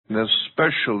an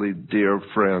especially dear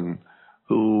friend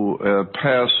who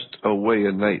passed away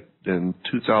in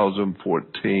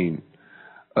 2014.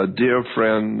 A dear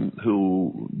friend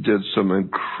who did some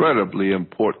incredibly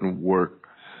important work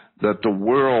that the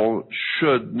world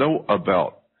should know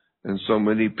about, and so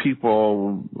many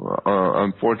people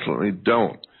unfortunately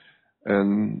don't.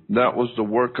 And that was the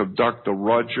work of Dr.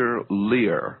 Roger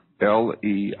Leir,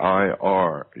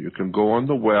 L-E-I-R. You can go on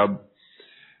the web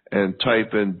and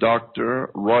type in Dr.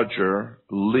 Roger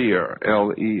Leir,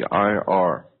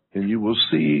 L-E-I-R, and you will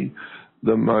see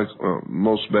the most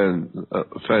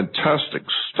fantastic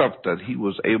stuff that he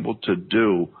was able to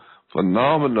do,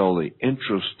 phenomenally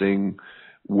interesting,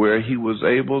 where he was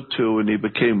able to, and he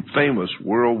became famous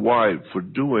worldwide for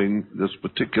doing this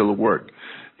particular work.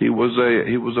 He was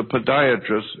a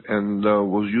podiatrist and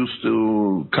was used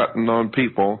to cutting on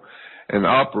people and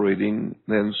operating,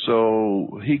 and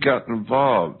so he got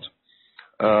involved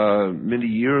many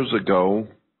years ago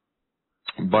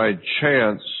by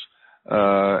chance,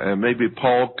 and maybe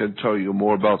Paul can tell you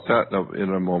more about that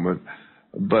in a moment,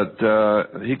 but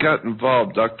he got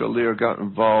involved, Dr. Leir got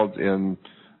involved in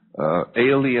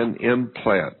alien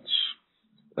implants.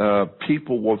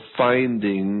 People were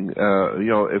finding,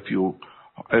 if you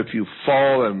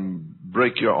fall and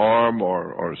break your arm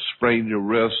or sprain your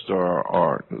wrist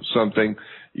or something,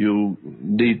 you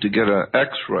need to get an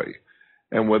X-ray.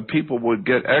 And when people would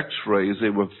get X-rays, they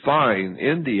would find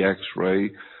in the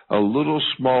X-ray a little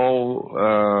small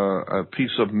a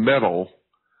piece of metal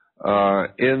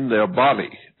in their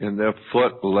body, in their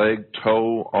foot, leg,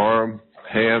 toe, arm,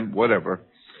 hand, whatever.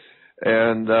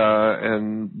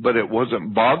 But it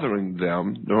wasn't bothering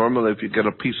them. Normally, if you get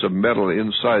a piece of metal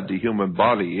inside the human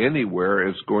body anywhere,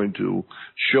 it's going to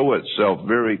show itself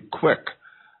very quick.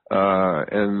 But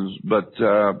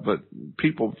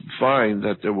people find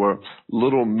that there were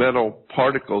little metal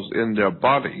particles in their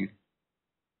body,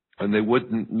 and they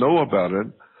wouldn't know about it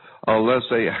unless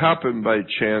they happened by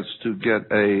chance to get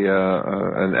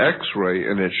an X-ray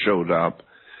and it showed up.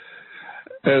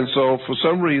 And so for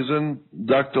some reason,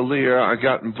 Dr. Leir, I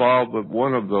got involved with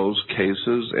one of those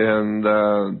cases and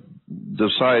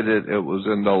decided it was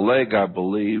in the leg, I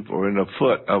believe, or in the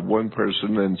foot of one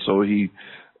person. And so he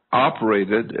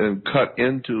operated and cut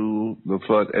into the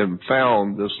foot and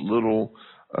found this little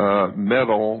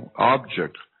metal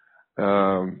object.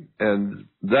 And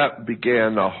that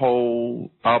began a whole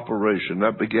operation.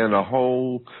 That began a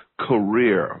whole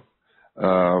career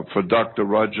for Dr.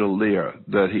 Roger Leir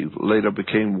that he later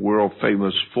became world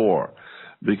famous for,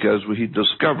 because he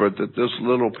discovered that this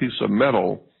little piece of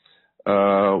metal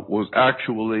was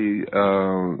actually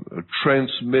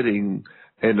transmitting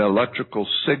an electrical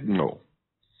signal.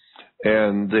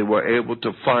 And they were able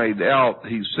to find out.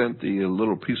 He sent the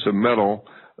little piece of metal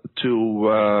to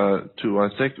I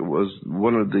think it was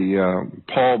one of the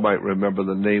Paul might remember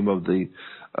the name of the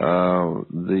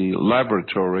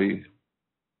laboratory.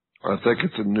 I think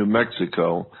it's in New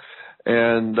Mexico,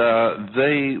 and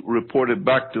they reported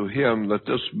back to him that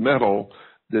this metal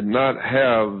did not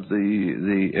have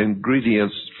the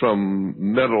ingredients from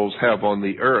metals have on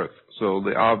the earth. So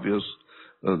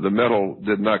the metal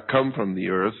did not come from the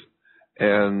earth,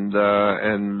 and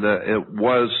it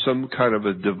was some kind of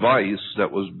a device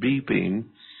that was beeping,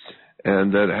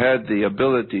 and that had the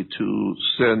ability to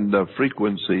send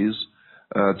frequencies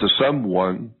to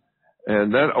someone.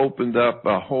 And that opened up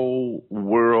a whole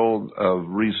world of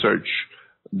research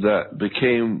that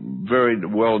became very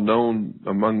well known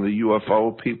among the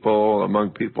UFO people, among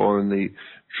people in the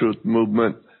truth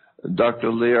movement.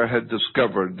 Dr. Leir had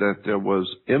discovered that there were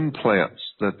implants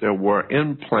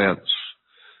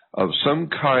of some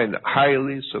kind,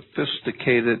 highly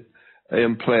sophisticated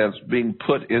implants being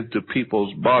put into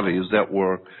people's bodies that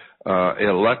were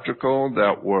electrical,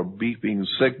 that were beeping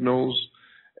signals.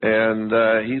 And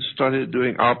he started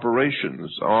doing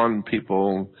operations on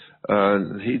people.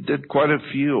 He did quite a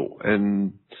few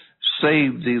and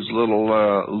saved these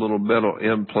little metal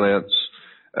implants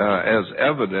as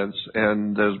evidence.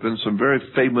 And there's been some very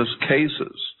famous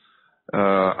cases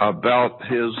about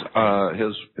his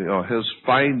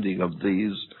finding of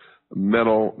these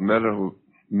metal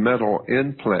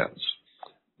implants.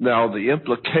 Now the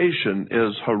implication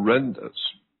is horrendous.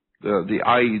 The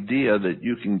idea that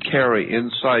you can carry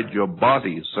inside your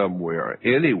body somewhere,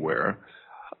 anywhere,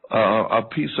 a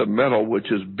piece of metal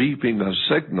which is beeping a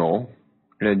signal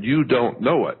and you don't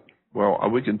know it. Well,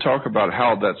 we can talk about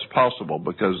how that's possible,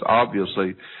 because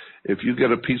obviously if you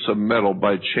get a piece of metal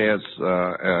by chance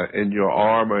in your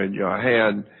arm or in your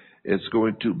hand, it's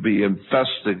going to be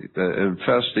infesting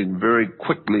very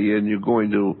quickly, and you're going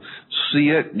to see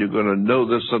it, and you're going to know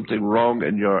there's something wrong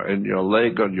in your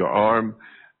leg or your arm.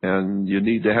 and you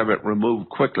need to have it removed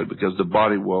quickly because the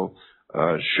body will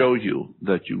show you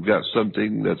that you've got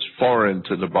something that's foreign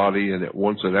to the body and it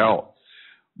wants it out.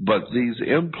 But these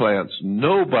implants,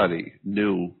 nobody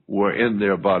knew were in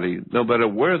their body, no matter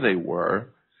where they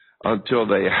were, until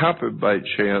they happened by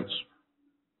chance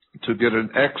to get an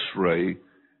X-ray,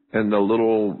 and the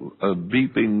little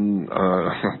beeping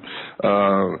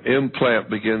implant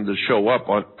began to show up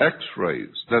on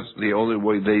X-rays. That's the only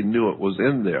way they knew it was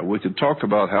in there. We could talk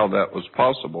about how that was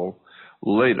possible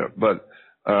later. But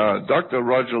Dr.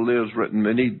 Roger Lear has written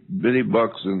many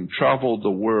books and traveled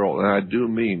the world, and I do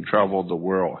mean traveled the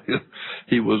world.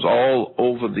 He was all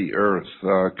over the earth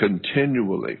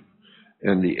continually,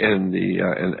 in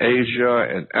Asia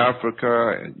and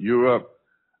Africa and Europe.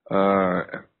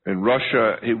 In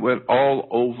Russia, he went all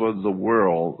over the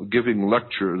world giving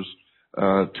lectures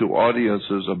to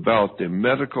audiences about the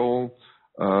medical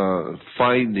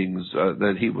findings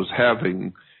that he was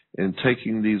having in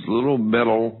taking these little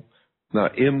metal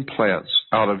implants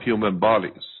out of human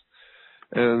bodies.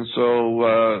 And so,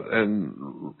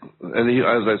 and he,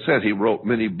 as I said, he wrote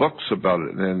many books about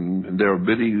it, and there are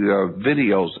many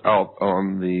videos out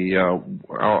on the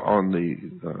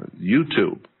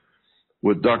YouTube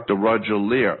with Dr. Roger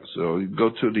Lear. So you go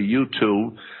to the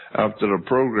YouTube after the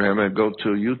program and go to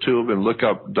YouTube and look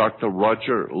up Dr.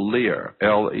 Roger Lear,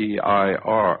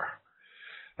 L-E-I-R.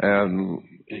 And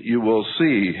you will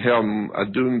see him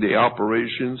doing the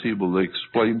operations. He will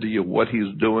explain to you what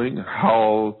he's doing,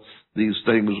 how these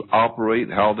things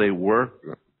operate, how they work.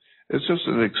 It's just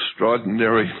an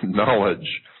extraordinary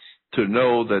knowledge to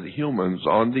know that humans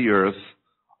on the earth,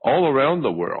 all around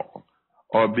the world,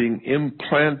 are being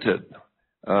implanted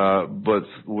but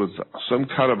with some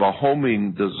kind of a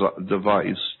homing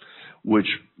device, which,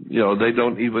 they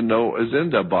don't even know is in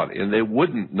their body, and they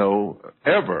wouldn't know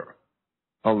ever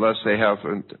unless they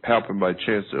happened by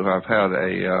chance to have had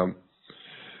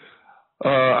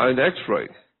an X-ray.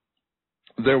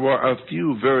 There were a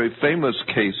few very famous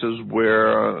cases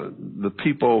where the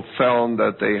people found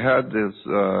that they had this.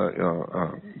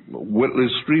 Whitley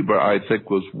Strieber, I think,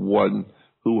 was one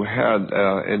who had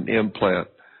an implant.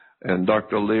 And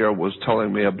Dr. Lear was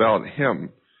telling me about him.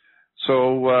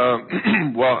 So,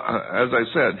 well, as I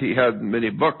said, he had many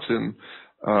books, and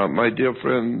my dear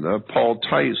friend Paul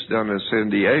Tice down in San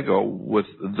Diego with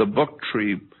the Book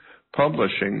Tree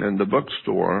Publishing and the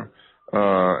bookstore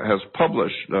has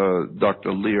published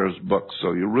Dr. Lear's books.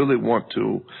 So you really want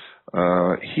to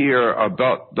hear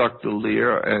about Dr.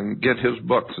 Lear and get his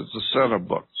books. It's a set of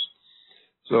books.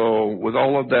 So with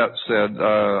all of that said,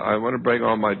 I want to bring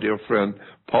on my dear friend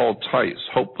Paul Tice.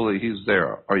 Hopefully he's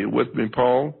there. Are you with me,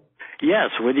 Paul?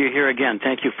 Yes, with you here again.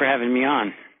 Thank you for having me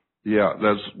on. Yeah,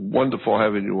 that's wonderful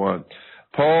having you on.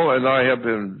 Paul and I have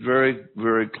been very,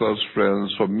 very close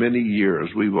friends for many years.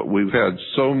 We've had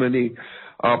so many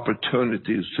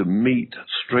opportunities to meet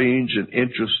strange and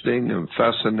interesting and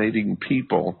fascinating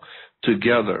people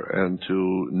together and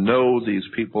to know these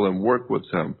people and work with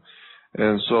them.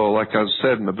 And so, like I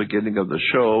said in the beginning of the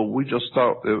show, we just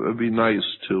thought it would be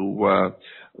nice to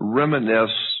reminisce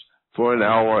for an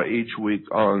hour each week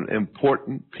on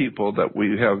important people that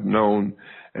we have known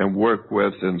and worked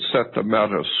with and set the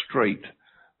matter straight,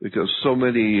 because so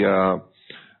many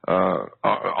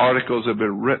articles have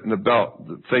been written about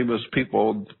famous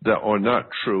people that are not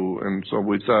true. And so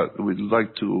we thought we'd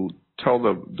like to tell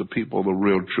the people the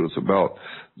real truth about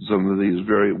some of these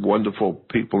very wonderful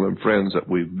people and friends that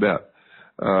we've met.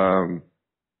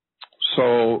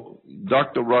 So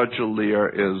Dr. Roger Lear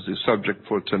is the subject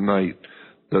for tonight.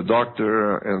 The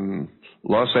doctor in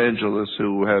Los Angeles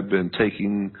who had been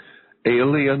taking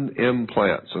alien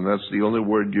implants, and that's the only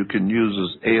word you can use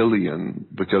is alien,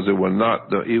 because it was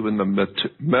not even the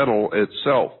metal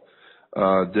itself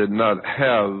did not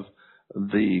have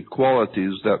the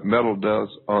qualities that metal does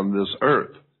on this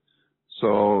earth.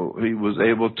 So he was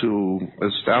able to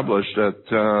establish that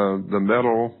the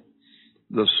metal,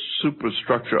 the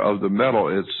superstructure of the metal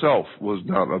itself was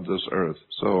not of this earth.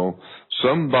 So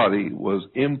somebody was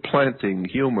implanting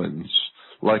humans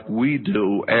like we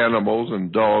do, animals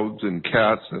and dogs and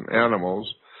cats and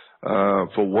animals,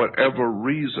 for whatever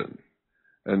reason.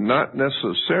 And not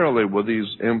necessarily were these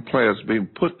implants being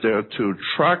put there to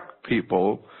track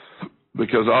people,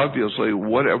 because obviously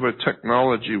whatever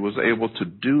technology was able to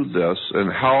do this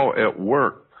and how it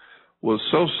worked was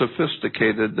so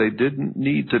sophisticated they didn't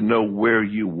need to know where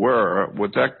you were.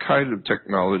 With that kind of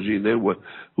technology,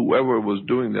 whoever was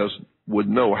doing this would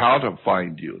know how to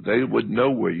find you. They would know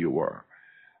where you were.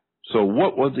 So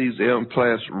what were these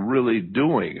implants really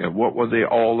doing, and what were they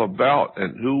all about,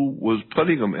 and who was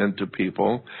putting them into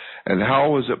people, and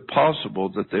how was it possible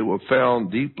that they were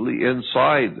found deeply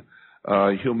inside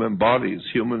human bodies,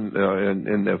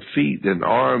 in their feet and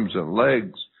arms and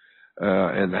legs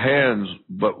and hands,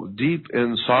 but deep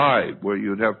inside, where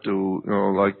you'd have to,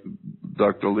 like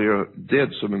Dr. Lear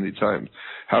did so many times,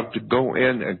 have to go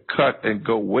in and cut and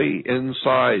go way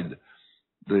inside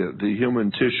the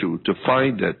human tissue to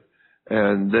find it,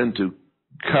 and then to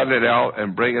cut it out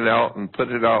and bring it out and put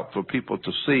it out for people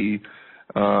to see,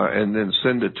 and then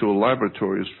send it to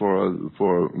laboratories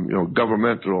for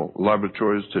governmental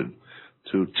laboratories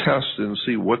to test and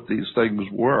see what these things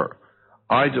were.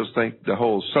 I just think the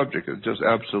whole subject is just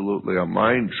absolutely a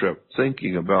mind trip,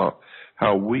 thinking about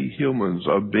how we humans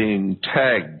are being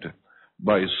tagged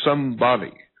by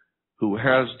somebody who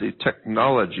has the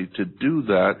technology to do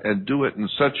that, and do it in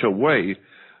such a way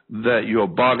that your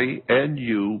body and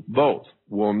you both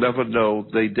will never know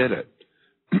they did it.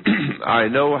 I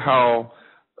know how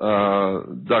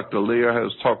Dr. Lear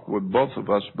has talked with both of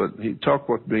us, but he talked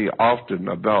with me often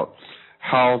about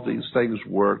how these things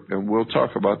work, and we'll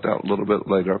talk about that a little bit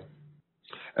later,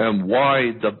 and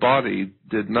why the body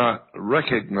did not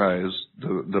recognize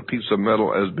the piece of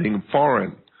metal as being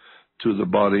foreign to the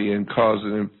body and cause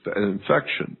an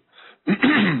infection.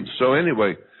 So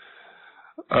anyway,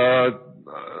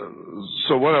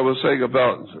 so what I was saying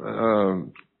about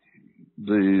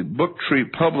the Book Tree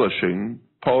Publishing,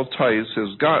 Paul Tice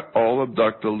has got all of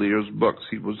Dr. Lear's books.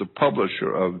 He was a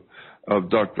publisher of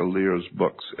Dr. Lear's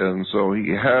books, and so he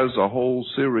has a whole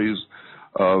series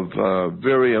of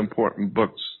very important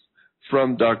books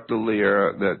from Dr.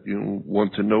 Lear that you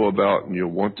want to know about and you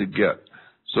want to get.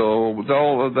 So with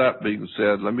all of that being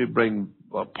said, let me bring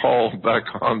Paul back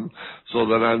on so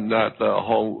that I'm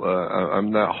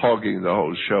not hogging the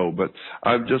whole show. But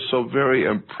I'm just so very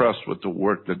impressed with the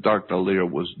work that Dr. Lear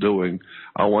was doing.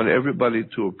 I want everybody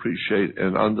to appreciate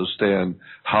and understand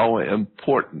how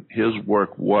important his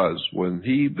work was when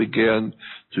he began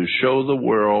to show the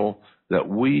world that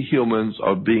we humans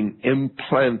are being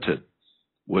implanted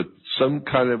with some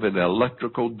kind of an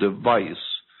electrical device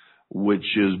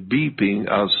which is beeping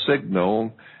a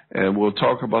signal, and we'll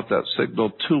talk about that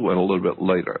signal too in a little bit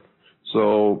later.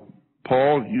 So,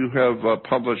 Paul, you have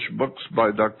published books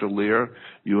by Dr. Lear.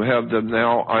 You have them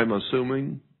now, I'm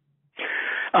assuming?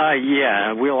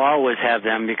 Yeah, we'll always have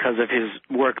them because of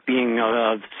his work being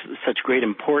of such great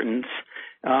importance.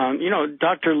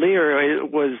 Dr. Lear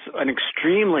was an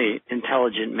extremely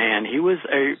intelligent man. He was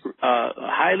a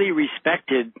highly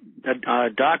respected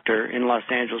doctor in Los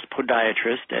Angeles,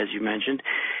 podiatrist, as you mentioned.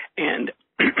 And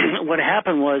what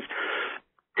happened was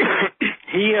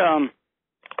he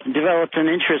developed an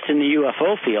interest in the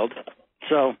UFO field.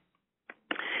 So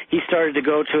he started to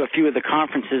go to a few of the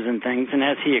conferences and things, and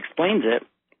as he explains it,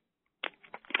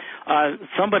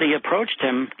 somebody approached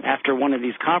him after one of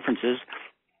these conferences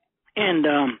and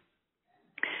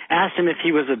asked him if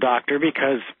he was a doctor,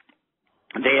 because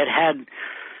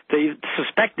they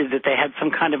suspected that they had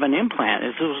some kind of an implant.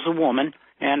 This was a woman,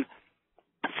 and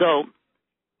so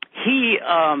he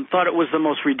thought it was the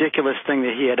most ridiculous thing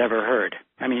that he had ever heard.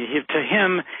 I mean, to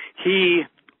him, he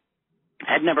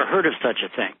had never heard of such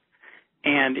a thing,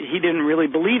 and he didn't really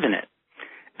believe in it.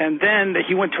 And then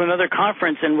he went to another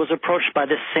conference and was approached by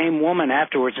this same woman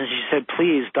afterwards, and she said,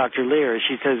 "Please, Dr. Lear,"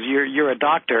 she says, "you're a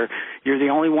doctor. You're the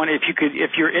only one. If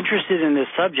you're interested in this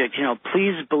subject,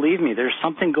 please believe me. There's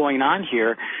something going on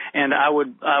here, and I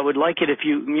would like it if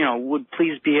you would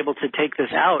please be able to take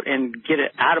this out and get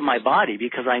it out of my body,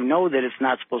 because I know that it's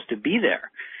not supposed to be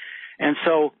there." And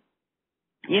so,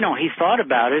 he thought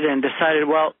about it and decided,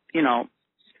 well,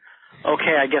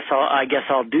 okay, I guess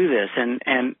I'll do this,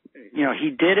 and he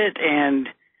did it, and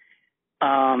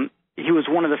he was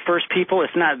one of the first people,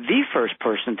 if not the first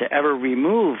person, to ever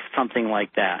remove something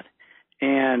like that.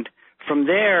 And from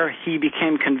there, he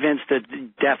became convinced that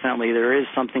definitely there is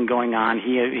something going on.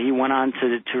 He went on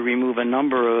to remove a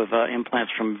number of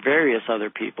implants from various other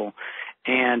people,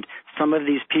 and some of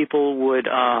these people would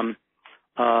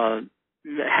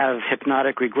have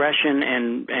hypnotic regression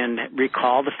and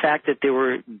recall the fact that there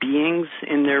were beings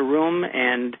in their room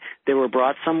and they were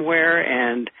brought somewhere,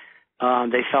 and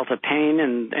they felt a pain,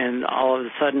 and all of a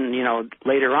sudden,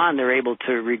 later on they're able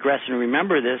to regress and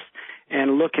remember this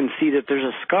and look and see that there's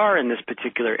a scar in this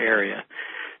particular area.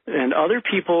 And other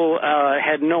people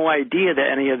had no idea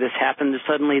that any of this happened.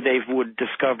 Suddenly they would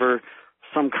discover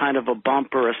some kind of a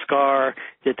bump or a scar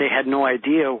that they had no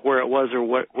idea where it was or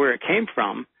where it came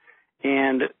from.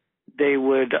 And they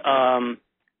would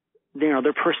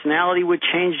their personality would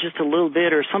change just a little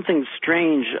bit or something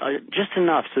strange, just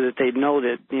enough so that they'd know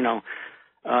that,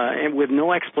 and with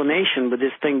no explanation with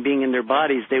this thing being in their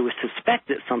bodies, they would suspect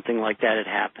that something like that had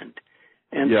happened.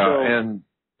 And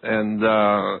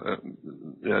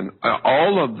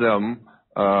all of them,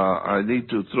 I need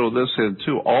to throw this in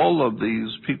too, all of these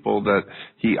people that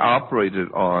he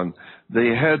operated on,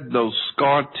 they had no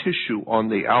scar tissue on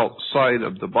the outside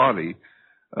of the body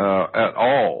at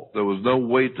all. There was no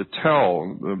way to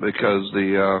tell because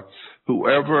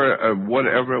whoever,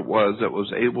 whatever it was that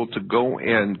was able to go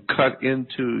in, cut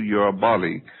into your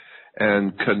body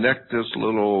and connect this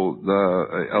little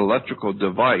electrical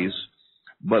device,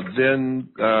 but then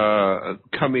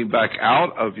coming back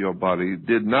out of your body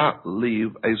did not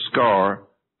leave a scar,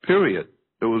 period.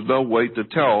 There was no way to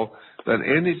tell that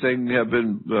anything had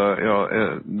been,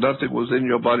 nothing was in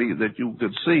your body that you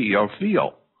could see or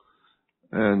feel.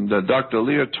 And Dr.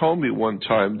 Lear told me one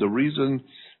time the reason,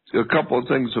 a couple of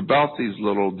things about these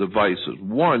little devices.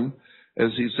 One,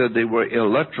 as he said, they were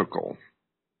electrical,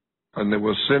 and they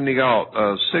were sending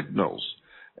out signals.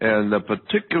 And the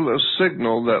particular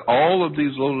signal that all of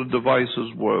these little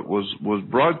devices was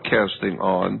broadcasting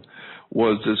on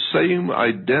was the same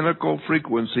identical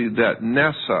frequency that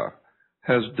NASA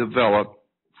has developed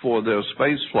for their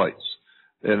space flights.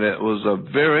 And it was a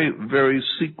very, very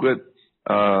secret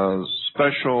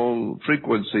special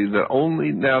frequency that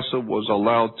only NASA was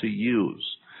allowed to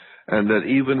use, and that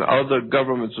even other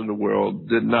governments in the world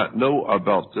did not know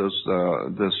about this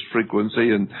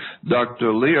frequency, and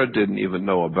Dr. Lear didn't even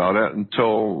know about it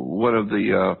until one of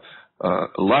the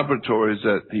laboratories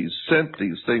that he sent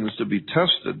these things to be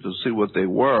tested to see what they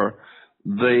were.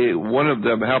 One of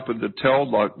them happened to tell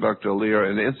Dr. Lear,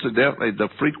 and incidentally, the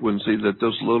frequency that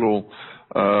this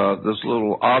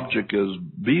little object is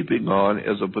beeping on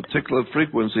is a particular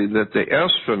frequency that the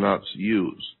astronauts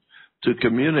use to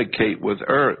communicate with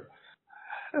Earth.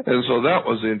 And so that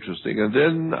was interesting. And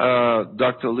then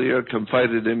Dr. Lear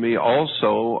confided in me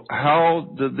also,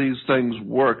 how did these things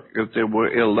work if they were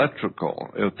electrical,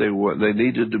 if they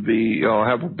needed to be,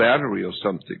 have a battery or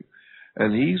something.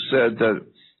 And he said that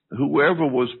whoever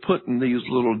was putting these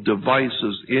little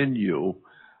devices in you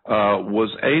was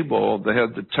able, they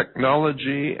had the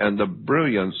technology and the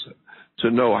brilliance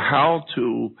to know how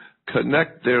to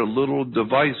connect their little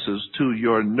devices to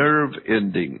your nerve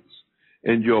endings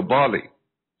in your body.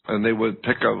 And they would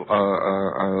pick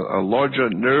a larger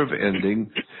nerve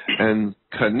ending and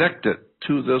connect it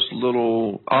to this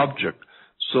little object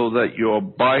so that your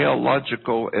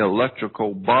biological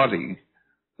electrical body,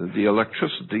 the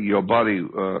electricity your body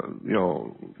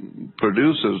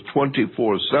produces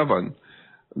 24/7,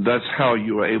 that's how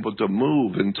you are able to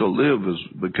move and to live, is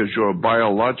because you're a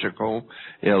biological,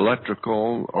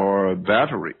 electrical, or a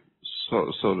battery,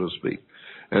 so to speak.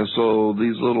 And so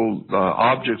these little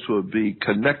objects would be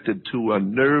connected to a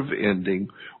nerve ending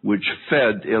which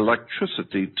fed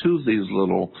electricity to these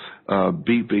little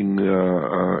beeping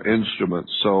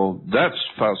instruments. So that's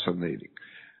fascinating.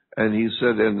 And he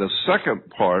said in the second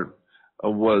part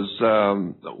was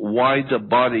why the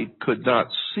body could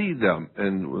not see them,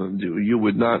 and you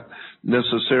would not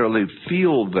necessarily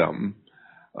feel them,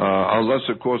 unless,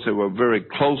 of course, they were very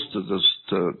close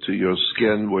to your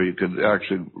skin where you could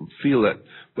actually feel it,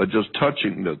 but just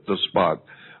touching the spot.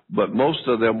 But most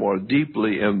of them were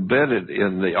deeply embedded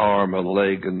in the arm and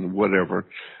leg and whatever,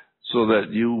 so that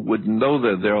you wouldn't know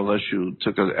they're there unless you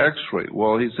took an X-ray.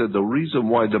 Well, he said the reason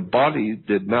why the body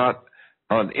did not,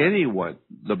 on anyone,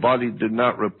 the body did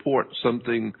not report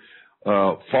something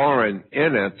foreign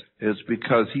in it is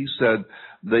because he said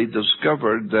they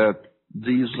discovered that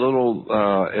these little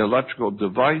electrical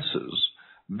devices,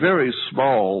 very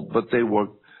small, but they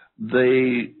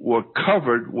were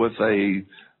covered with he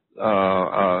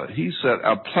said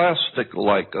a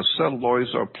plastic-like, a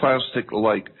cellulose or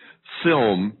plastic-like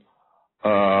film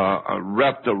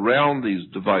wrapped around these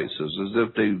devices, as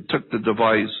if they took the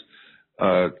device,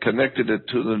 connected it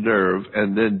to the nerve,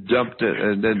 and then dipped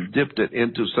it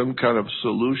into some kind of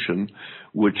solution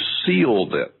which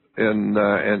sealed it. And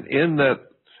in that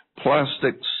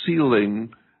plastic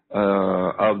sealing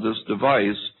of this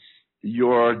device,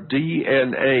 your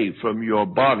DNA from your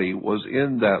body was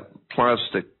in that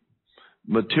plastic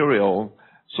material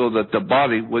so that the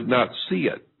body would not see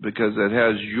it, because it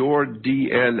has your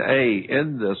DNA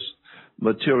in this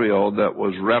material that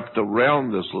was wrapped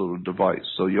around this little device.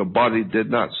 So your body did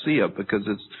not see it because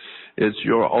it's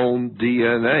your own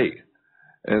DNA.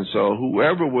 And so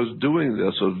whoever was doing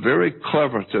this was very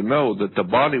clever to know that the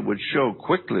body would show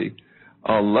quickly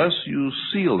unless you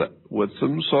seal it with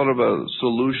some sort of a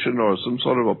solution or some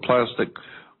sort of a plastic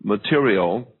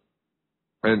material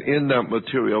and in that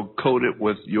material coat it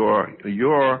with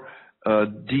your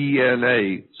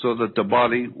DNA so that the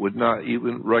body would not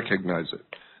even recognize it.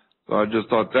 So I just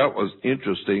thought that was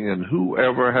interesting, and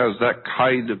whoever has that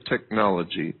kind of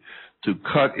technology to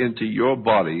cut into your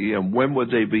body, and when would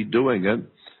they be doing it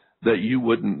that you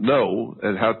wouldn't know?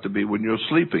 It had to be when you're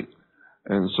sleeping.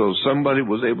 And so somebody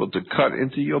was able to cut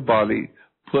into your body,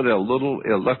 put a little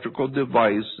electrical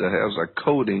device that has a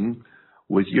coating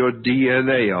with your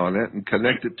DNA on it and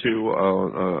connect it to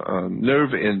a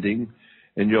nerve ending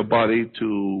in your body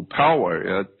to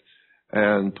power it,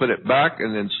 and put it back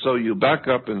and then sew you back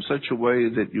up in such a way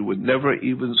that you would never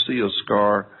even see a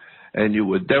scar and you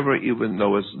would never even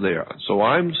know it's there. So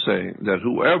I'm saying that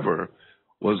whoever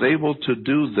was able to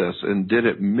do this and did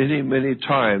it many, many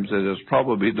times, and has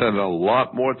probably done a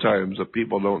lot more times that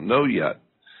people don't know yet,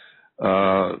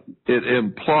 it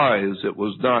implies it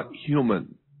was not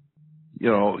human.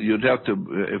 You know, you'd have to,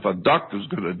 if a doctor's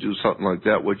going to do something like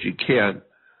that, which you can't,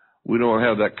 we don't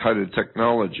have that kind of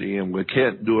technology, and we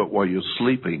can't do it while you're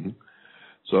sleeping.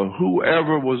 So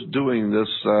whoever was doing this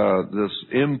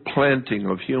implanting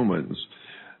of humans,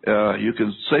 you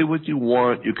can say what you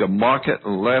want, you can mock it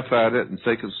and laugh at it and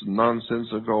think it's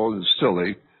nonsensical and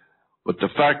silly, but the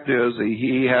fact is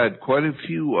he had quite a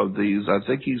few of these. I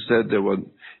think he said there were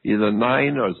either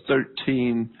 9 or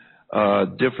 13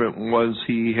 different ones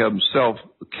he himself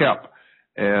kept,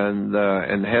 and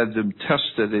had them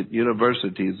tested at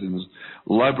universities and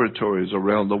laboratories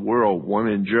around the world, one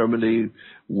in Germany,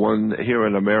 one here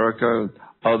in America,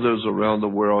 others around the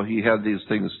world. He had these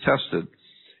things tested,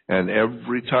 and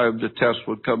every time the test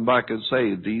would come back and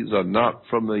say, these are not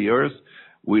from the earth,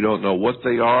 we don't know what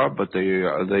they are, but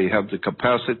they have the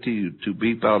capacity to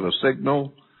beep out a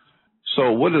signal.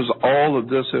 So what does all of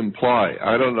this imply?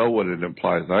 I don't know what it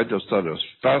implies. I just thought it was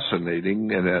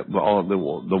fascinating, and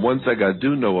the one thing I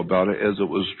do know about it is it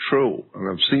was true. And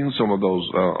I've seen some of those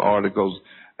articles,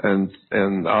 and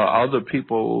other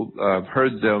people, I've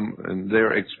heard them and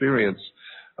their experience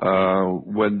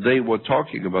when they were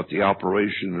talking about the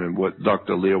operation and what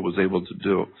Dr. Lear was able to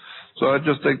do. So I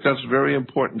just think that's very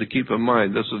important to keep in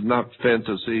mind. This is not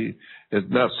fantasy. It's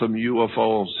not some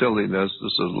UFO silliness.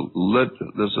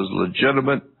 This is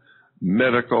legitimate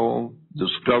medical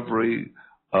discovery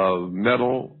of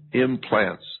metal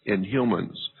implants in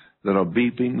humans that are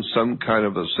beeping some kind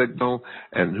of a signal,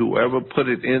 and whoever put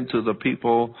it into the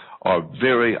people are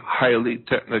very highly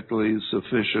technically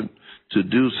sufficient to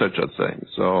do such a thing.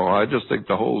 So I just think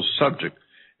the whole subject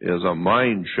is a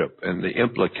mind trip, and the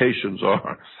implications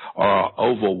are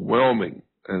overwhelming.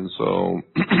 And so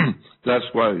that's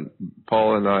why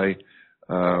Paul and I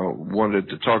wanted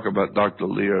to talk about Dr.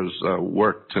 Lear's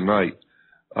work tonight.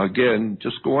 Again,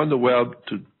 just go on the web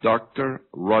to Dr.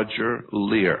 Roger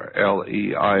Lear,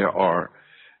 Leir.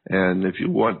 And if you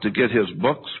want to get his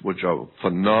books, which are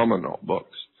phenomenal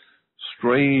books,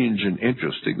 strange and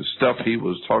interesting stuff he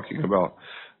was talking about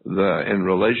in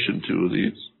relation to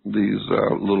these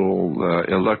little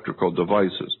electrical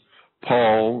devices.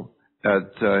 Paul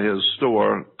at his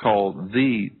store called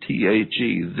The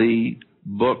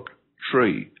Book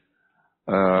Tree,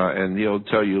 and he'll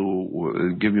tell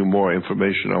you, give you more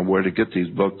information on where to get these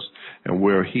books and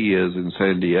where he is in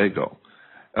San Diego.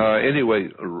 Anyway,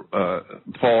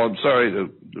 Paul, I'm sorry to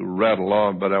rattle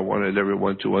on, but I wanted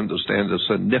everyone to understand the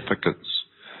significance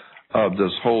of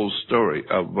this whole story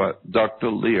of what Dr.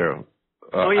 Lear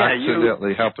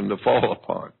accidentally happened to fall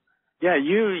upon. Yeah,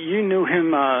 you knew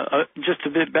him just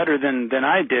a bit better than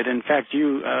I did. In fact,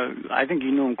 I think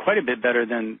you knew him quite a bit better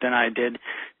than I did,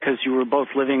 because you were both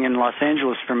living in Los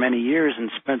Angeles for many years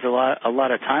and spent a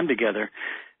lot of time together.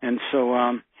 And so,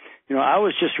 I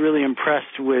was just really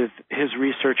impressed with his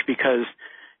research because,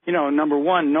 number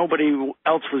one, nobody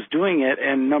else was doing it,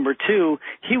 and number two,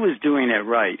 he was doing it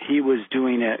right. He was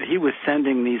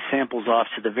sending these samples off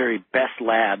to the very best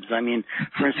labs. I mean,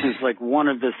 for instance, like one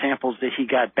of the samples that he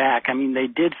got back, I mean, they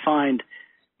did find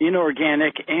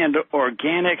inorganic and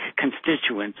organic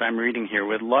constituents, I'm reading here,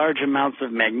 with large amounts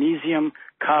of magnesium,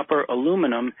 copper,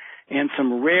 aluminum, and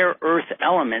some rare earth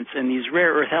elements, and these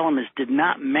rare earth elements did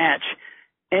not match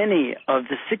any of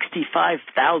the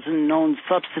 65,000 known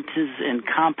substances and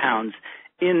compounds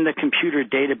in the computer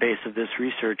database of this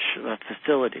research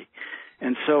facility.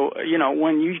 And so,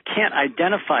 when you can't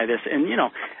identify this, and,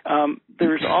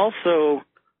 there's also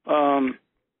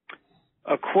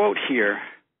a quote here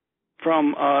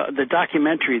from the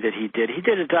documentary that he did. He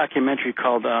did a documentary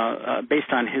called,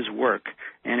 based on his work,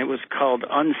 and it was called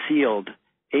Unsealed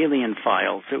Alien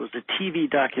Files. It was a TV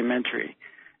documentary,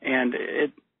 and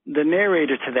the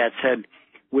narrator to that said,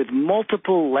 with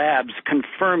multiple labs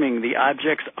confirming the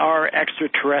objects are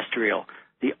extraterrestrial,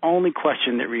 The only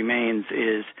question that remains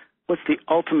is, what's the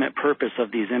ultimate purpose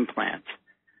of these implants?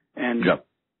 And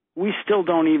we still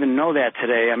don't even know that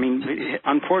today. I mean,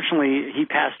 unfortunately, he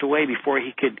passed away before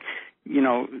he could,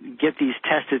 get these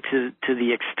tested to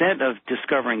the extent of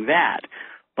discovering that.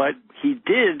 But he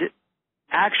did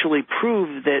actually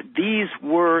prove that these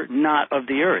were not of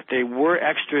the earth. They were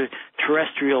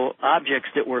extraterrestrial objects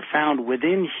that were found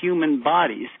within human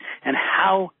bodies. And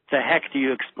how the heck do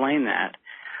you explain that?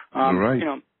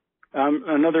 Right.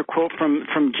 Another quote from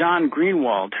John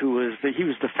Greenwald, he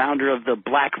was the founder of the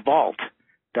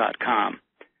blackvault.com.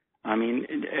 I mean,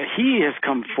 he has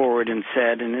come forward and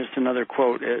said, and there's another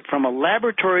quote, from a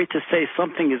laboratory to say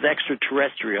something is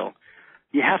extraterrestrial,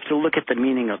 you have to look at the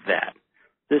meaning of that.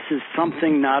 This is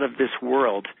something not of this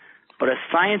world, but a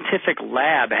scientific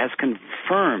lab has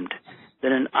confirmed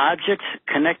that an object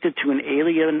connected to an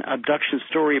alien abduction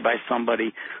story by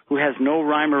somebody who has no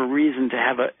rhyme or reason to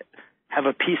have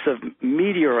a piece of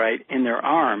meteorite in their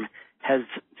arm has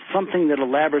something that a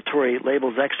laboratory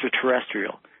labels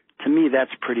extraterrestrial. To me,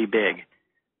 that's pretty big.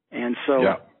 And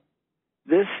so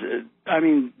this is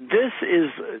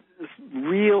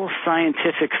real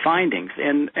scientific findings.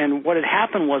 And what had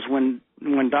happened was when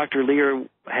Dr. Lear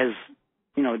has,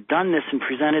 done this and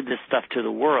presented this stuff to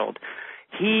the world,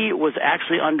 he was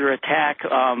actually under attack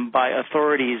by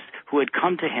authorities who had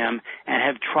come to him and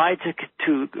have tried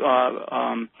to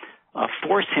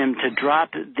force him to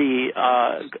drop the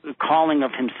calling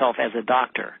of himself as a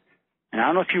doctor. And I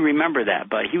don't know if you remember that,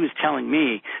 but he was telling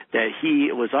me that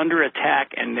he was under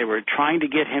attack and they were trying to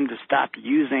get him to stop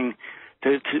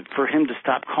for him to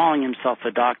stop calling himself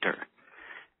a doctor.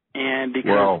 And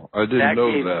because I didn't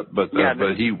know that, but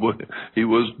he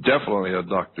was definitely a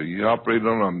doctor. He operated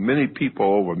on many people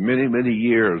over many, many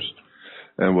years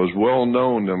and was well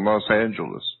known in Los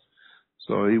Angeles.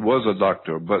 So he was a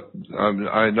doctor, but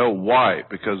I know why,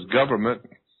 because government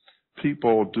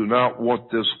people do not want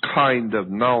this kind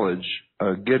of knowledge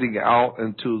getting out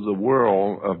into the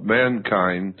world of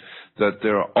mankind, that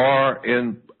there are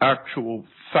in actual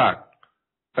fact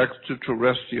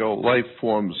extraterrestrial life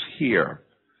forms here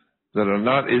that are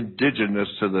not indigenous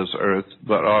to this earth,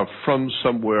 but are from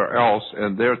somewhere else,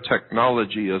 and their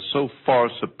technology is so far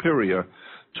superior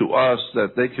to us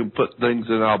that they can put things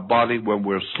in our body when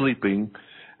we're sleeping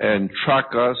and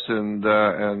track us and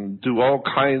do all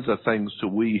kinds of things to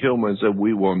we humans that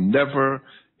we will never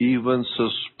even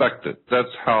suspect it.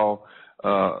 That's how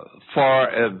far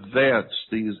advanced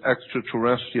these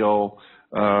extraterrestrial,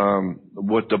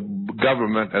 what the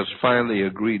government has finally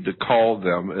agreed to call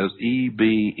them as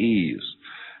EBEs,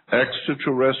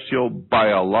 extraterrestrial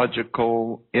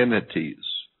biological entities,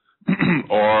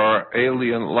 or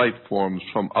alien life forms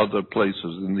from other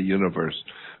places in the universe,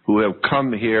 who have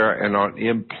come here and are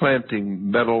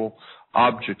implanting metal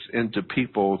objects into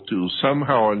people to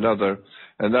somehow or another,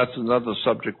 and that's another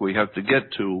subject we have to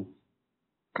get to,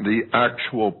 the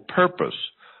actual purpose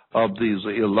of these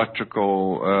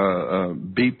electrical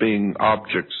beeping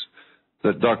objects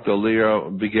that Dr. Lear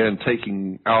began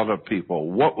taking out of people.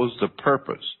 What was the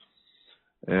purpose?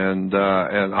 And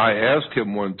I asked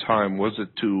him one time, was it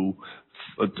to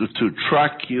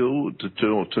track you,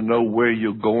 to know where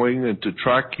you're going and to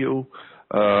track you,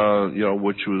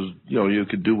 which was, you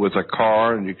could do with a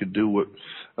car, and you could do with,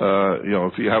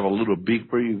 if you have a little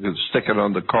beeper, you can stick it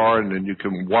on the car and then you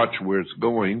can watch where it's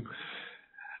going.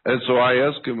 And so I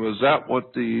asked him, is that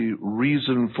what the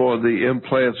reason for the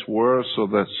implants were, so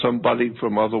that somebody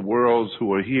from other worlds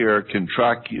who are here can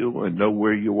track you and know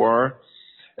where you are?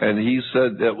 And he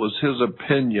said that was his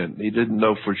opinion. He didn't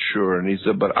know for sure. And he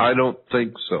said, but I don't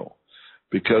think so,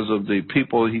 because of the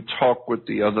people he talked with,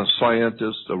 the other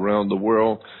scientists around the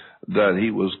world that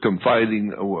he was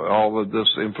confiding all of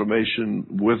this information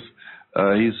with.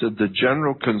 He said the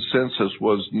general consensus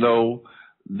was, no,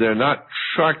 they're not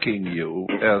tracking you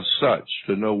as such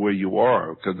to know where you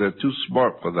are, because they're too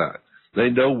smart for that. They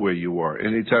know where you are.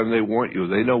 Anytime they want you,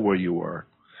 they know where you are.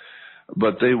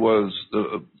 But they was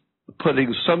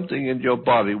putting something in your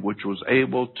body which was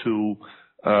able to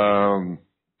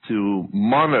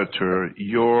monitor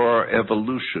your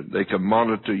evolution. They can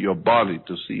monitor your body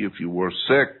to see if you were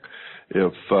sick,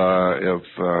 if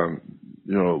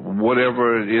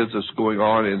whatever it is that's going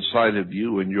on inside of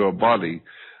you and your body.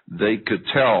 They could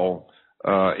tell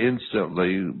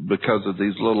instantly because of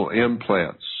these little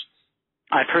implants.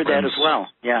 I've heard that as well.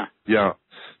 Yeah. Yeah.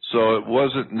 So it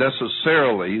wasn't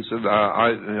necessarily, he said,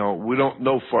 we don't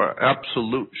know for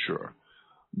absolute sure,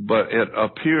 but it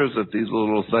appears that these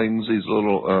little things, these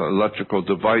little electrical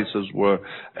devices were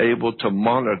able to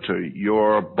monitor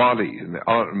your body and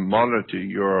monitor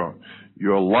your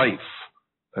life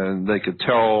and they could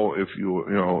tell if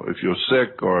if you're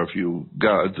sick or if you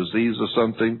got a disease or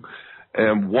something.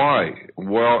 And why?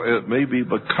 Well, it may be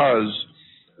because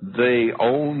they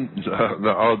own,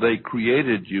 or they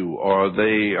created you, or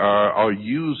they are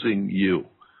using you.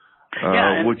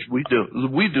 Which we do.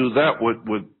 We do that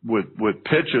with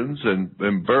pigeons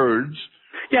and birds.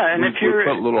 Yeah, and if you're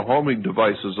we put little homing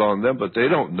devices on them, but they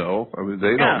don't know. I mean,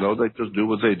 they don't know. They just do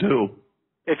what they do.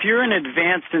 If you're an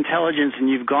advanced intelligence and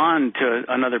you've gone to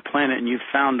another planet and you've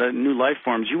found new life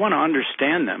forms, you want to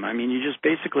understand them. I mean, you just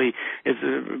basically, it's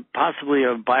possibly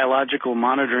a biological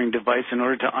monitoring device in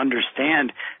order to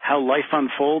understand how life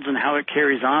unfolds and how it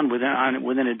carries on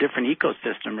within a different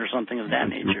ecosystem or something of that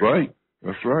nature. Right.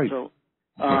 That's right. So,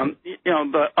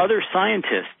 but other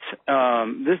scientists,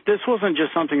 this wasn't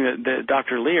just something that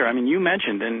Dr. Lear, I mean, you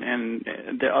mentioned, and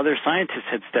the other scientists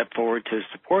had stepped forward to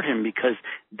support him because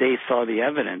they saw the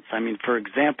evidence. I mean, for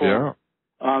example,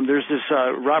 there's this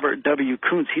Robert W.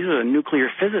 Kuntz. He's a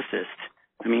nuclear physicist.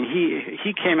 I mean,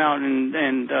 he came out and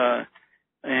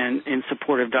in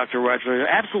support of Dr. Roger,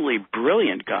 absolutely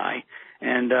brilliant guy,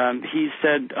 and he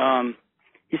said,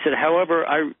 however,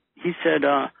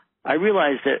 I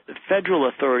realize that federal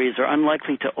authorities are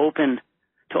unlikely to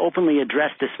openly address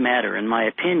this matter. And my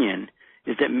opinion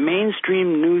is that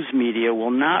mainstream news media will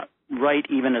not write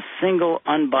even a single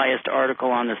unbiased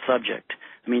article on the subject.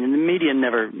 I mean, the media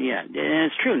never, and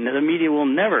it's true, the media will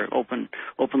never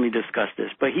openly discuss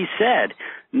this. But he said,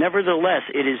 nevertheless,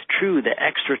 it is true that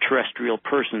extraterrestrial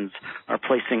persons are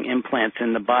placing implants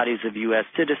in the bodies of U.S.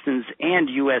 citizens and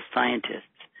U.S. scientists.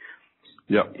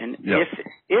 And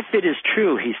if it is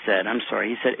true, he said,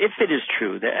 if it is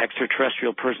true that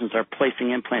extraterrestrial persons are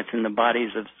placing implants in the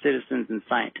bodies of citizens and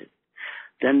scientists,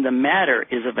 then the matter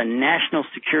is of a national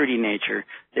security nature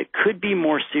that could be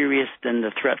more serious than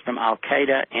the threat from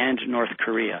Al-Qaeda and North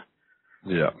Korea.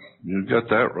 Yeah, you got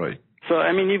that right. So,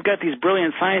 I mean, you've got these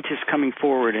brilliant scientists coming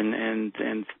forward and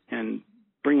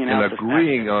bringing out and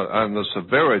agreeing on the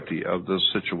severity of this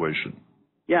situation.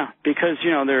 Yeah, because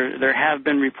there have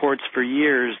been reports for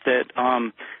years that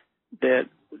that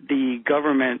the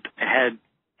government had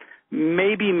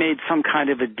maybe made some kind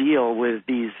of a deal with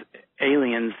these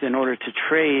aliens in order to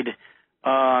trade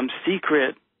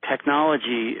secret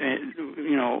technology,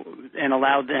 and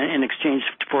allowed in exchange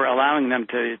for allowing them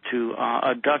to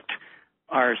abduct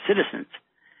our citizens.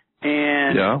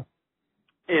 And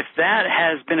if that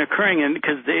has been occurring, and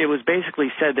because it was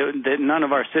basically said that none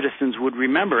of our citizens would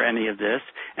remember any of this,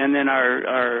 and then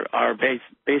our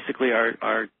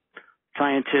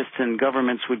scientists and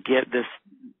governments would get this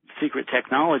secret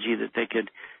technology that they could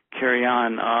carry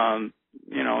on,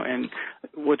 and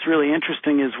what's really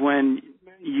interesting is when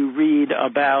you read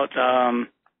about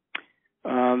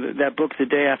that book, The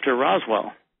Day After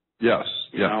Roswell. Yes.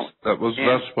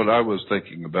 That's what I was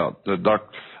thinking about. The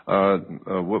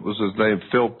what was his name?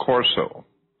 Phil Corso.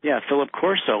 Yeah, Philip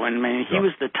Corso, and he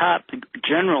was the top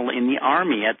general in the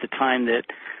Army at the time that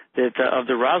of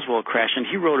the Roswell crash, and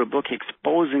he wrote a book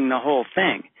exposing the whole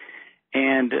thing.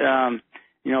 And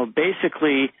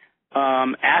basically,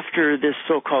 after this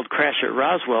so-called crash at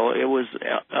Roswell, it was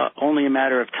only a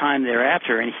matter of time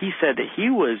thereafter, and he said that he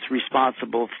was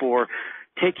responsible for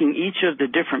taking each of the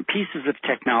different pieces of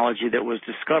technology that was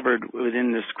discovered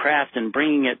within this craft and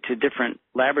bringing it to different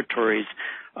laboratories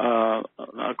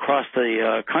across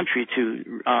the country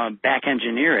to back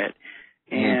engineer it.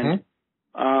 And,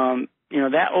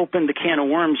 that opened the can of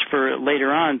worms for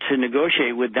later on to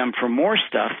negotiate with them for more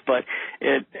stuff. But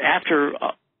after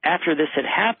this had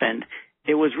happened,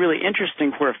 it was really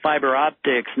interesting where fiber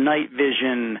optics, night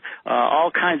vision,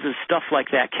 all kinds of stuff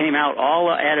like that came out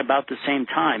all at about the same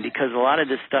time, because a lot of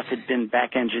this stuff had been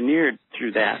back engineered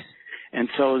through that. And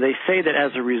so they say that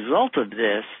as a result of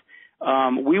this,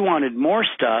 we wanted more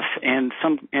stuff, and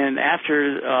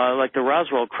after like the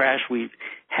Roswell crash,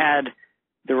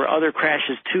 there were other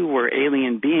crashes too where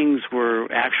alien beings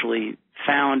were actually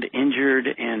found injured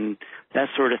and that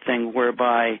sort of thing,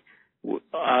 whereby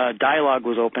dialogue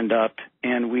was opened up,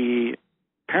 and we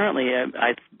apparently,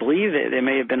 I believe they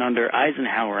may have been under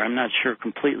Eisenhower. I'm not sure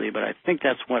completely, but I think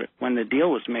that's when the deal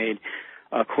was made,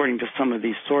 according to some of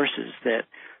these sources, that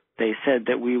they said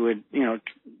that we would,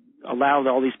 allow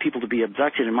all these people to be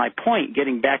abducted. And my point,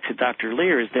 getting back to Dr.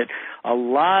 Lear, is that a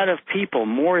lot of people,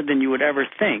 more than you would ever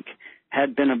think,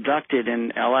 had been abducted,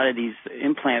 and a lot of these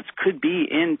implants could be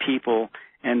in people,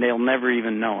 and they'll never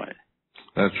even know it.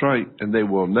 That's right, and they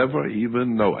will never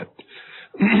even know it.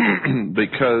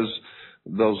 Because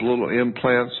those little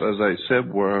implants, as I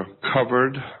said, were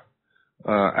covered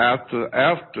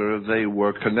after they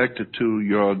were connected to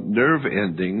your nerve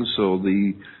endings, so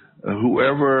the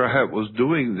whoever was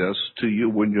doing this to you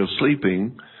when you're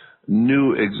sleeping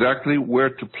knew exactly where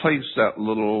to place that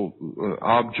little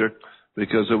object,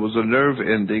 because it was a nerve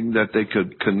ending that they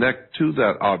could connect to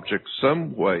that object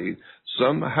some way,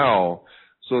 somehow,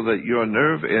 so that your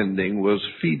nerve ending was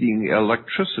feeding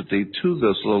electricity to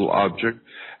this little object,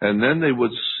 and then they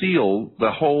would seal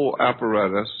the whole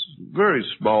apparatus, very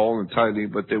small and tiny,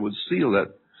 but they would seal it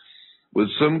with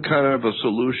some kind of a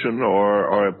solution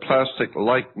or a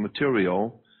plastic-like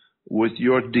material with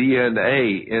your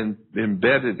DNA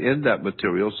embedded in that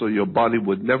material, so your body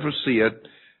would never see it,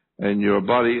 and your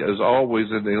body is always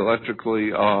an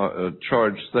electrically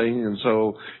charged thing, and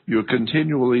so you're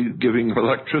continually giving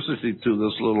electricity to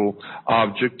this little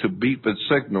object to beep its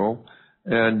signal,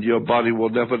 and your body will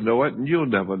never know it, and you'll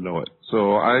never know it.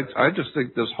 So I just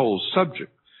think this whole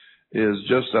subject is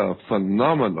just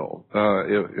phenomenal.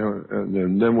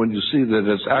 And then when you see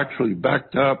that it's actually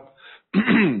backed up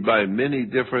by many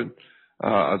different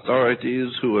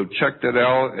authorities who have checked it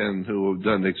out and who have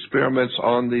done experiments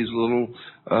on these little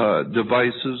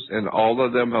devices, and all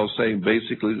of them are saying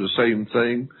basically the same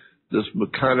thing. This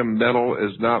kind of metal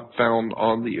is not found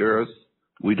on the earth.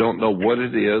 We don't know what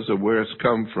it is or where it's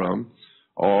come from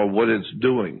or what it's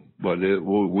doing. But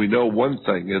we know one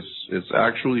thing, it's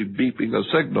actually beeping a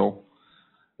signal.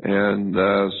 And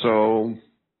so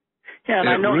yeah, and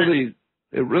I know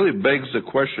it really begs the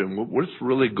question, what's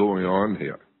really going on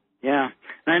here? Yeah,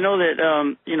 and I know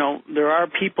that, there are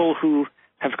people who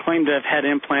have claimed to have had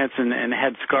implants and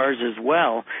had scars as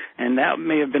well, and that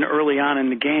may have been early on in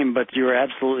the game, but you're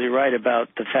absolutely right about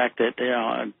the fact that,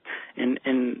 in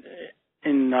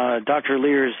Dr.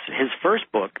 Lear's, his first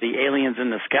book, The Aliens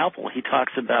and the Scalpel, he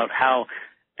talks about how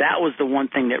that was the one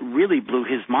thing that really blew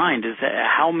his mind, is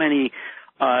how many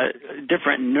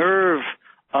different nerve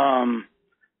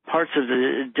parts of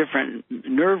the different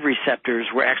nerve receptors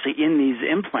were actually in these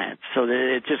implants, so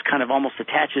that it just kind of almost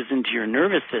attaches into your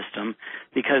nervous system,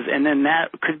 and then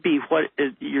that could be what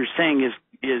you're saying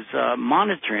is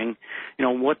monitoring,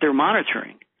 what they're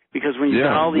monitoring. Because when you've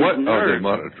got all these nerves, are they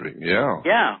monitoring?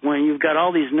 Yeah, when you've got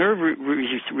all these nerve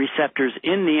receptors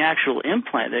in the actual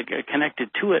implant that are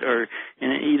connected to it, or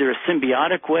in either a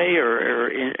symbiotic way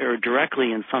or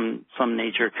directly in some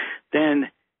nature,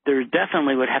 then there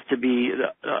definitely would have to be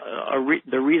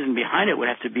the reason behind it would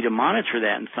have to be to monitor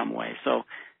that in some way. So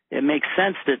it makes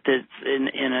sense that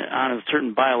on a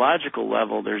certain biological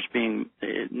level, there's being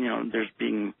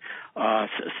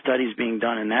studies being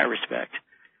done in that respect.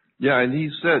 Yeah, and he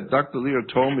said, Dr. Lear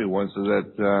told me once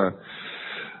that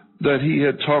he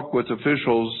had talked with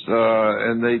officials,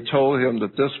 and they told him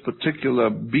that this particular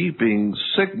beeping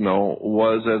signal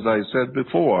was, as I said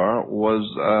before, was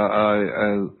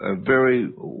a very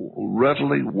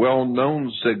readily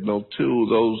well-known signal to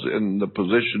those in the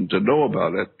position to know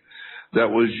about it, that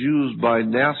was used by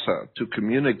NASA to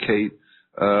communicate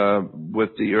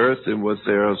with the Earth and with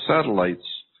their satellites.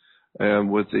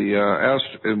 And with the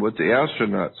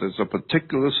astronauts, it's a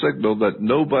particular signal that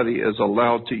nobody is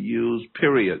allowed to use.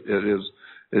 Period. It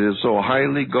is so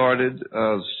highly guarded,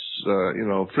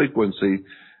 frequency,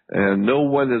 and no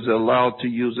one is allowed to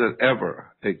use it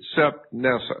ever except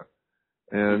NASA.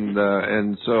 And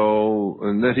then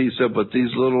he said, but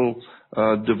these little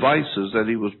devices that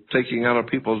he was taking out of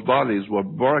people's bodies were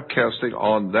broadcasting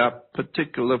on that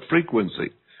particular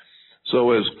frequency.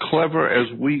 So as clever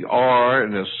as we are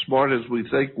and as smart as we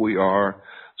think we are,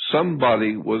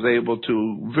 somebody was able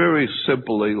to very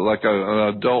simply, like an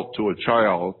adult to a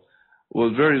child,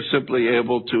 was very simply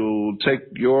able to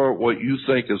take what you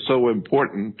think is so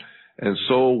important and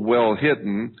so well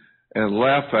hidden and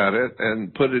laugh at it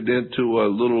and put it into a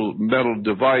little metal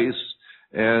device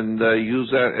and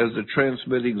use that as a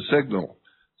transmitting signal.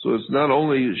 So it's not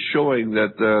only showing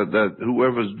that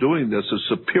whoever's doing this is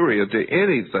superior to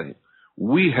anything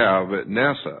we have at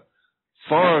NASA,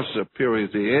 far superior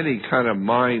to any kind of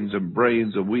minds and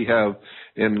brains that we have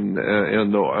on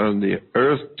the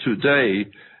Earth today,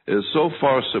 is so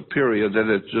far superior that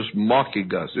it's just mocking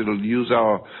us. It'll use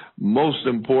our most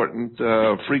important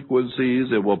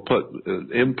frequencies. It will put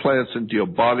implants into your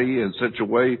body in such a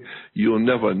way you'll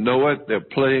never know it. They're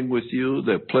playing with you.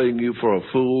 They're playing you for a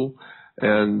fool.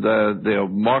 And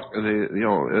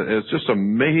it's just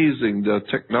amazing, the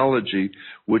technology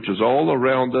which is all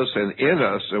around us and in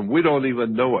us, and we don't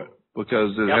even know it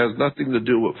because it has nothing to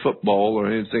do with football or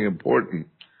anything important.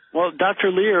 Well,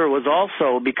 Dr. Lear was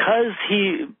also, because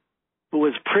he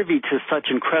was privy to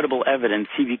such incredible evidence,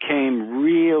 he became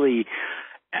really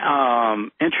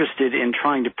interested in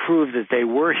trying to prove that they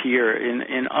were here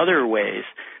in other ways.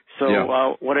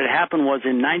 So what had happened was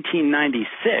in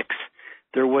 1996,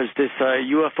 there was this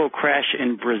UFO crash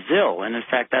in Brazil, and in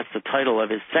fact, that's the title of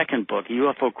his second book,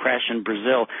 UFO Crash in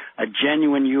Brazil, a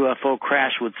genuine UFO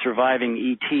crash with surviving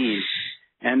ETs.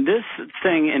 And this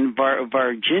thing in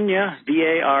Virginia,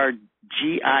 Varginha,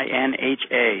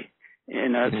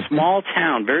 in a small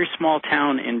town, very small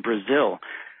town in Brazil,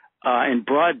 in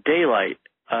broad daylight,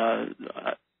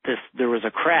 there was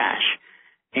a crash,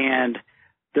 and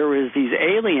there was these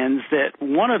aliens that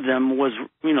one of them was,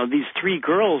 these three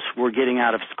girls were getting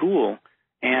out of school,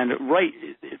 and right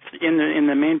in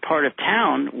the main part of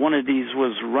town, one of these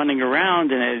was running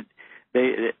around, and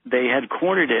they had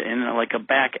cornered it in like a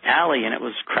back alley, and it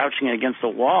was crouching against the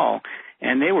wall,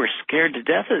 and they were scared to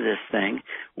death of this thing.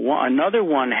 Another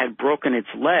one had broken its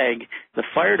leg. The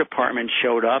fire department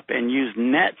showed up and used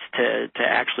nets to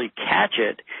actually catch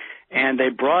it, and they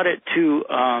brought it to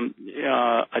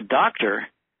a doctor.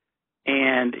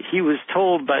 And he was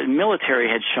told, but the military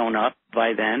had shown up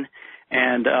by then,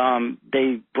 and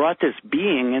they brought this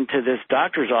being into this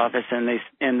doctor's office,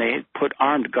 and they put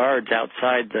armed guards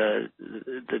outside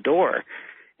the door,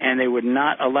 and they would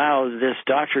not allow this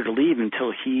doctor to leave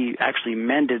until he actually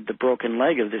mended the broken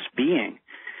leg of this being.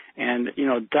 And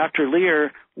Dr.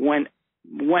 Lear went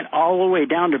all the way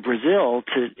down to Brazil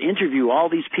to interview all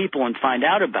these people and find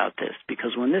out about this,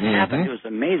 because when this happened, it was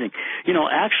amazing.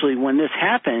 Actually, when this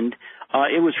happened,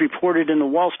 it was reported in the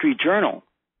Wall Street Journal.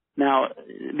 Now,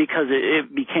 because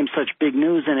it became such big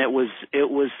news, and it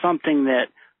was something that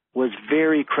was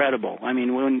very credible. I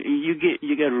mean, when you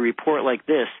get a report like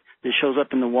this that shows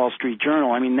up in the Wall Street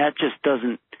Journal, I mean, that just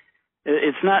doesn't.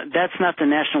 That's not the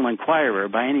National Enquirer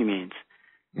by any means.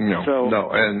 No,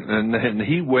 and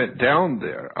he went down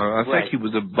there. I think he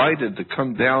was invited to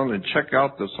come down and check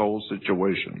out this whole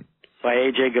situation. By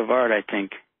A.J. Gavard, I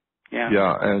think. Yeah.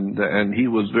 Yeah, and he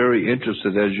was very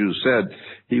interested, as you said.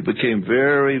 He became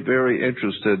very, very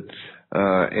interested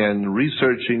in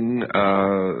researching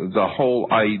the whole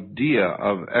idea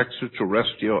of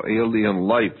extraterrestrial alien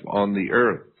life on the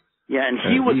Earth. Yeah, and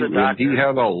he was a doctor. He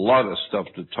had a lot of stuff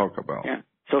to talk about. Yeah.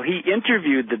 So he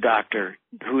interviewed the doctor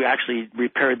who actually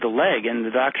repaired the leg, and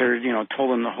the doctor,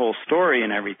 told him the whole story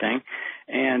and everything.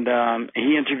 And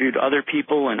he interviewed other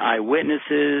people and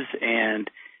eyewitnesses, and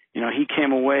he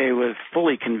came away with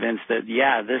fully convinced that,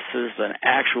 this is an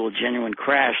actual genuine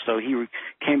crash. So he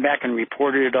came back and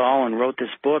reported it all and wrote this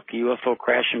book, UFO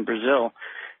Crash in Brazil.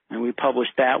 And we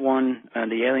published that one,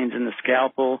 The Aliens in the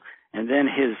Scalpel. And then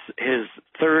his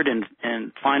third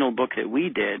and final book that we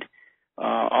did,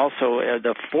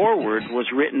 the foreword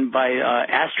was written by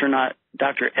astronaut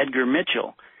Dr. Edgar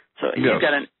Mitchell. So you've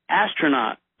got an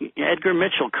astronaut, Edgar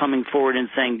Mitchell, coming forward and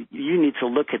saying, you need to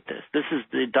look at this. This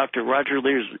is Dr. Roger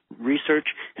Lear's research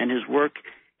and his work.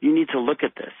 You need to look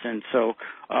at this. And so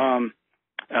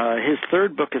his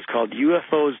third book is called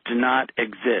UFOs Do Not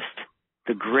Exist,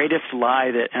 The Greatest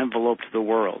Lie That Enveloped the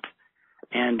World.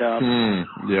 And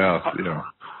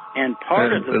and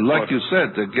part of the like you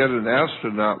said, to get an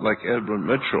astronaut like Edgar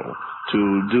Mitchell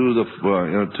to do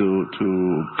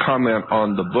to comment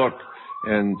on the book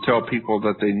and tell people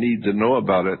that they need to know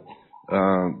about it,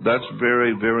 that's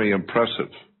very, very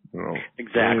impressive. Exactly.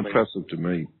 Very impressive to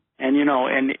me. And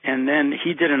and then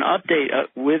he did an update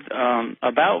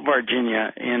about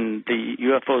Virginia in the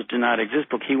UFOs Do Not Exist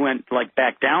book. He went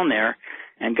back down there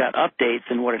and got updates,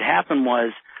 and what had happened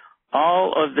was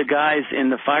all of the guys in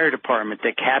the fire department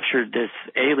that captured this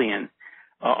alien,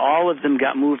 all of them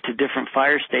got moved to different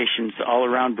fire stations all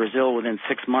around Brazil within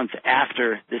 6 months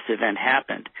after this event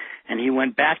happened. And he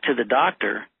went back to the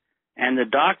doctor, and the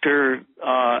doctor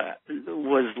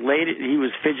he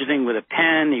was fidgeting with a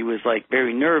pen. He was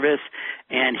very nervous,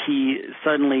 and he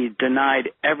suddenly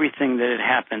denied everything that had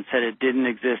happened, said it didn't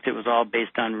exist. It was all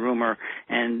based on rumor.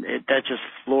 And that just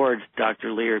floored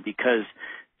Dr. Lear, because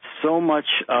so much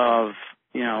of,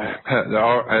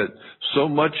 so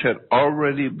much had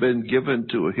already been given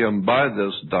to him by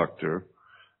this doctor,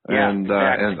 and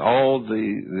all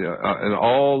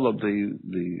of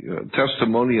the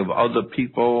testimony of other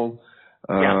people.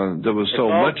 There was so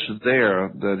much there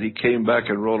that he came back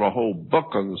and wrote a whole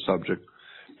book on the subject.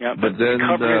 Yeah, but then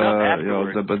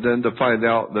to find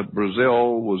out that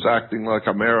Brazil was acting like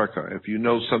America. If you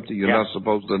know something you're not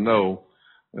supposed to know,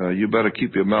 you better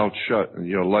keep your mouth shut, and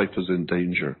your life is in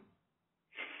danger.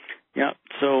 Yeah.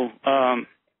 So,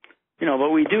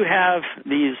 but we do have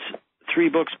these 3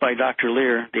 books by Dr.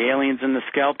 Lear: The Aliens in the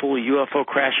Scalpel, UFO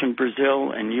Crash in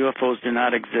Brazil, and UFOs Do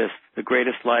Not Exist, The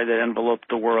Greatest Lie That Enveloped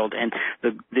the World. And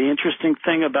the interesting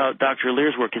thing about Dr.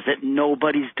 Lear's work is that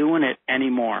nobody's doing it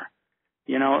anymore.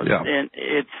 And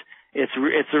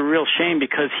it's a real shame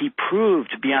because he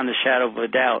proved beyond the shadow of a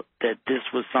doubt that this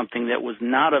was something that was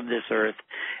not of this earth.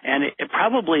 And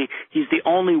probably he's the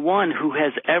only one who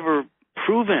has ever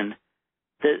proven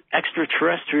that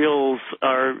extraterrestrials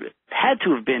had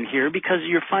to have been here, because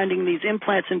you're finding these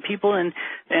implants in people and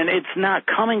it's not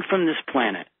coming from this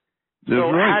planet.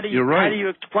 So right. How do you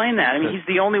explain that? I mean, he's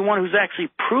the only one who's actually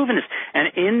proven this.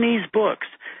 And in these books,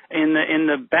 in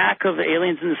the back of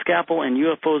Aliens in the Scalpel and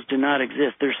UFOs Do Not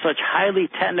Exist, there's such highly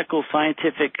technical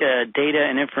scientific data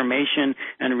and information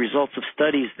and results of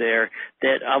studies there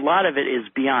that a lot of it is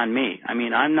beyond me. I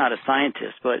mean, I'm not a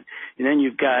scientist, but then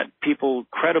you've got people,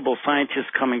 credible scientists,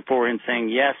 coming forward and saying,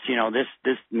 yes,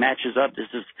 this matches up.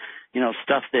 This is,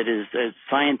 stuff that is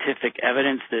scientific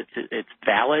evidence that it's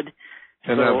valid.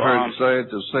 And I've heard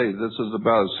scientists say this is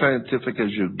about as scientific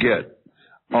as you get.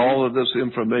 All of this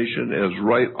information is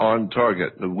right on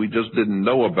target. We just didn't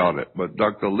know about it. But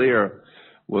Dr. Lear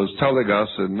was telling us,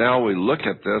 and now we look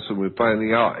at this and we're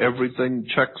finding out everything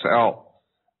checks out,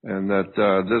 and that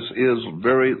this is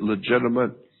very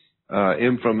legitimate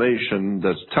information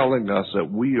that's telling us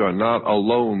that we are not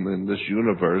alone in this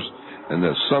universe, and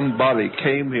that somebody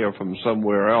came here from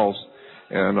somewhere else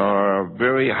and are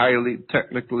very highly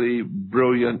technically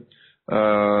brilliant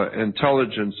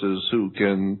intelligences who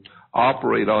can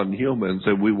operate on humans,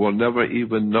 and we will never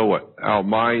even know it. Our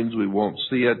minds, we won't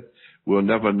see it. We'll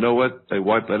never know it. They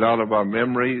wipe it out of our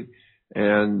memory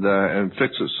and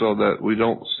fix it so that we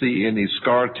don't see any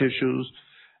scar tissues.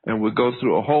 And we go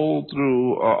through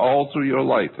all through your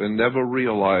life and never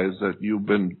realize that you've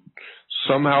been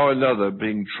somehow or another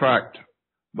being tracked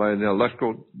by an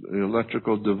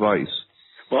electrical device.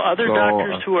 Well, other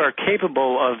doctors who are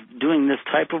capable of doing this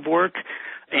type of work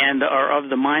and are of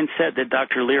the mindset that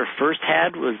Dr. Lear first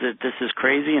had, was that this is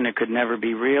crazy and it could never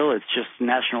be real, it's just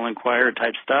National Enquirer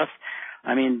type stuff.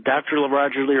 I mean, Dr.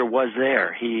 Roger Lear was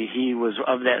there. He was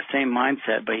of that same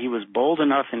mindset, but he was bold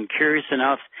enough and curious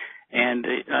enough and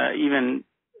even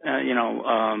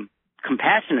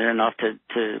compassionate enough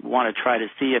to want to try to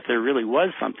see if there really was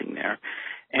something there.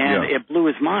 And it blew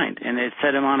his mind, and it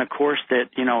set him on a course that,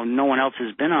 no one else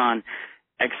has been on,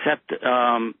 except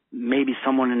maybe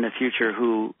someone in the future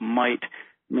who might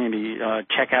maybe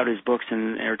check out his books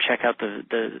or check out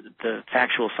the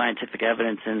factual scientific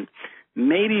evidence and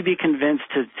maybe be convinced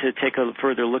to take a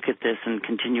further look at this and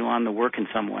continue on the work in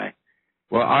some way.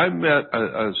 Well, I met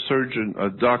a surgeon, a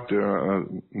doctor, a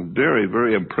very,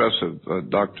 very impressive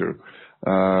doctor,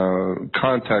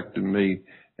 contacted me,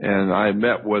 and I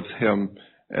met with him.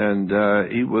 And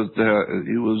he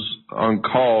was on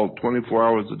call 24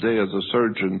 hours a day as a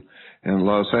surgeon in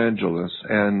Los Angeles,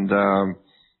 and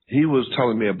he was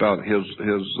telling me about his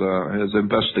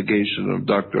investigation of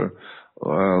Dr.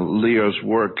 Lear's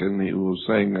work, and he was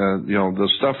saying, the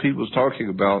stuff he was talking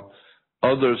about,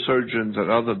 other surgeons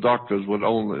and other doctors would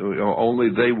only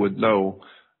they would know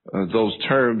those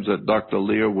terms that Dr.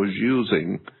 Lear was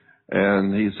using.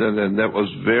 And he said, and that was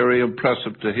very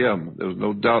impressive to him. There was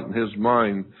no doubt in his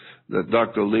mind that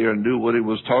Dr. Lear knew what he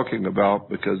was talking about,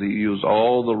 because he used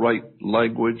all the right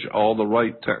language, all the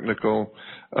right technical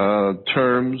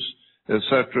terms,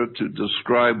 etc., to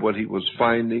describe what he was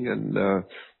finding. And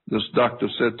this doctor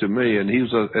said to me, and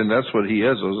that's what he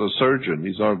is as a surgeon.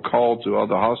 He's on call to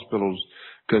other hospitals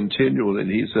continually,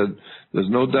 and he said, there's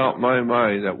no doubt in my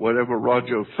mind that whatever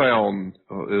Roger found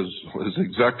is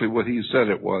exactly what he said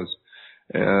it was.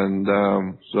 And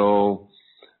so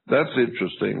that's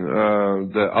interesting.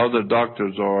 The other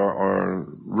doctors are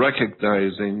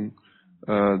recognizing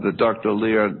that Dr.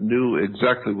 Lear knew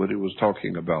exactly what he was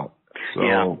talking about. So,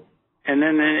 yeah. And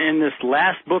then in this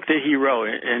last book that he wrote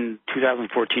in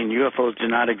 2014, UFOs Do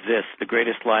Not Exist, The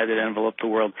Greatest Lie That Enveloped the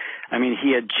World, I mean,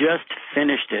 he had just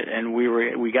finished it, and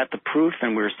we got the proof,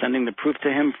 and we were sending the proof to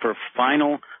him for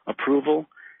final approval,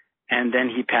 and then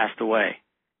he passed away.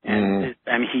 And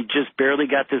I mean, he just barely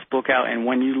got this book out, and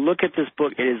when you look at this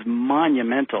book, it is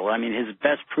monumental. I mean, his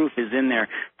best proof is in there.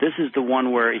 This is the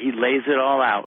one where he lays it all out.